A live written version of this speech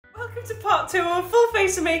Welcome to part 2 of a full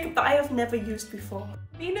face of makeup that I have never used before.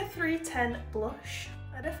 Mina 310 blush.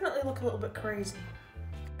 I definitely look a little bit crazy.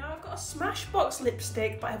 Now I've got a Smashbox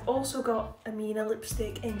lipstick, but I've also got a Mina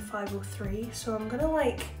lipstick in 503, so I'm gonna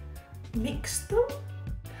like mix them.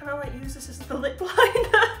 Kind of like use this as the lip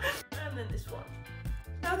liner. And then this one.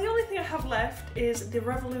 Now the only thing I have left is the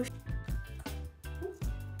Revolution.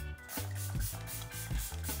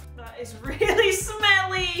 That is really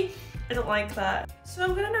smelly. I don't like that. So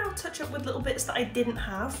I'm gonna now touch up with little bits that I didn't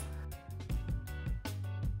have.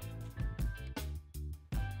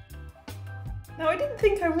 Now I didn't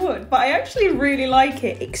think I would, but I actually really like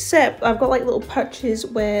it, except I've got like little patches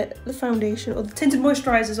where the foundation or the tinted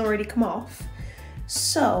moisturiser has already come off.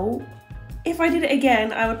 So if I did it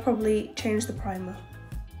again, I would probably change the primer.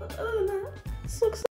 But other than that, this looks